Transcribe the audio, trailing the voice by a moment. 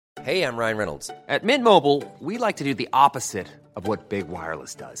Hey, I'm Ryan Reynolds. At Mint Mobile, we like to do the opposite of what Big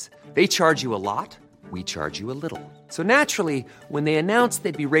Wireless does. They charge you a lot, we charge you a little. So naturally, when they announced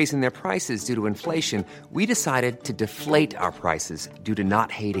they'd be raising their prices due to inflation, we decided to deflate our prices due to not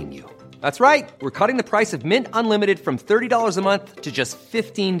hating you. That's right. We're cutting the price of Mint Unlimited from $30 a month to just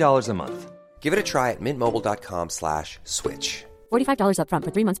 $15 a month. Give it a try at mintmobile.com/switch. $45 up front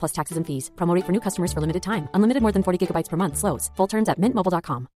for 3 months plus taxes and fees. Promo rate for new customers for limited time. Unlimited more than 40 gigabytes per month. Slows full terms at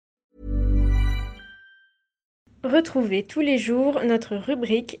mintmobile.com. Retrouvez tous les jours notre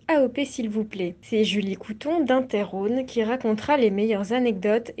rubrique AOP s'il vous plaît. C'est Julie Couton d'Interrhône qui racontera les meilleures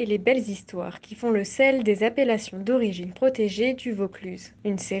anecdotes et les belles histoires qui font le sel des appellations d'origine protégée du Vaucluse.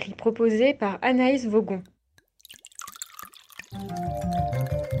 Une série proposée par Anaïs Vaugon.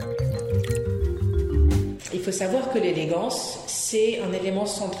 Il faut savoir que l'élégance, c'est un élément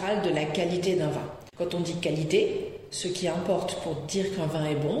central de la qualité d'un vin. Quand on dit qualité, ce qui importe pour dire qu'un vin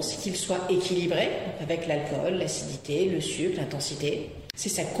est bon, c'est qu'il soit équilibré, avec l'alcool, l'acidité, le sucre, l'intensité. C'est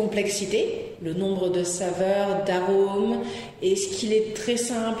sa complexité, le nombre de saveurs, d'arômes. Est-ce qu'il est très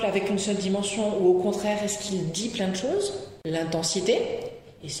simple avec une seule dimension ou au contraire, est-ce qu'il dit plein de choses? L'intensité,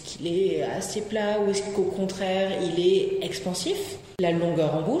 est-ce qu'il est assez plat ou est-ce qu'au contraire, il est expansif? La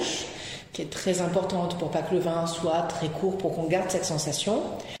longueur en bouche, qui est très importante pour pas que le vin soit très court pour qu'on garde cette sensation.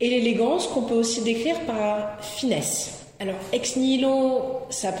 Et l'élégance qu'on peut aussi décrire par finesse. Alors, ex nihilo,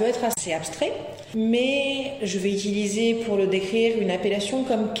 ça peut être assez abstrait, mais je vais utiliser pour le décrire une appellation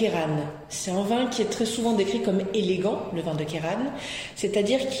comme Kéran. C'est un vin qui est très souvent décrit comme élégant, le vin de Kéran,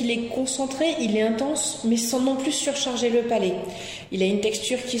 c'est-à-dire qu'il est concentré, il est intense, mais sans non plus surcharger le palais. Il a une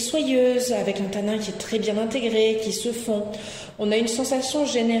texture qui est soyeuse, avec un tanin qui est très bien intégré, qui se fond. On a une sensation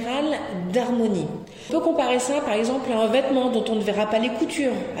générale d'harmonie. On peut comparer ça par exemple à un vêtement dont on ne verra pas les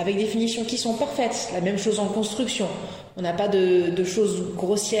coutures, avec des finitions qui sont parfaites. La même chose en construction. On n'a pas de choses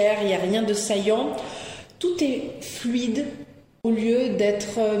grossières, il n'y a rien de saillant. Tout est fluide au lieu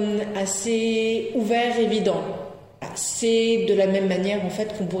d'être assez ouvert, évident. C'est de la même manière en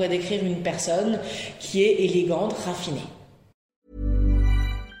fait qu'on pourrait décrire une personne qui est élégante, raffinée.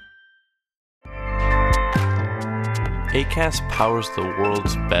 Acast powers the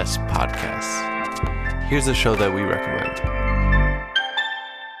world's best podcasts. Here's a show that we recommend.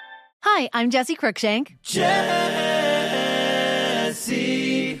 Hi, I'm Jessie Cruikshank. Jessie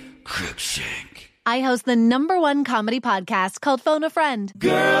Cruikshank. I host the #1 comedy podcast called Phone a Friend.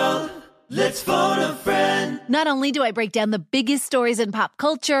 Girl, let's phone a friend. Not only do I break down the biggest stories in pop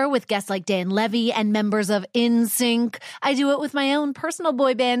culture with guests like Dan Levy and members of NSYNC, I do it with my own personal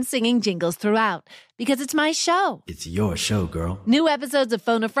boy band singing jingles throughout. Because it's my show. It's your show, girl. New episodes of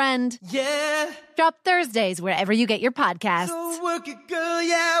Phone a Friend. Yeah. Drop Thursdays wherever you get your podcasts. So work it, girl,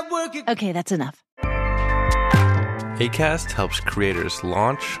 yeah, work it. Okay, that's enough. Acast helps creators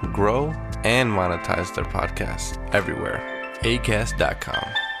launch, grow, and monetize their podcasts everywhere. Acast.com.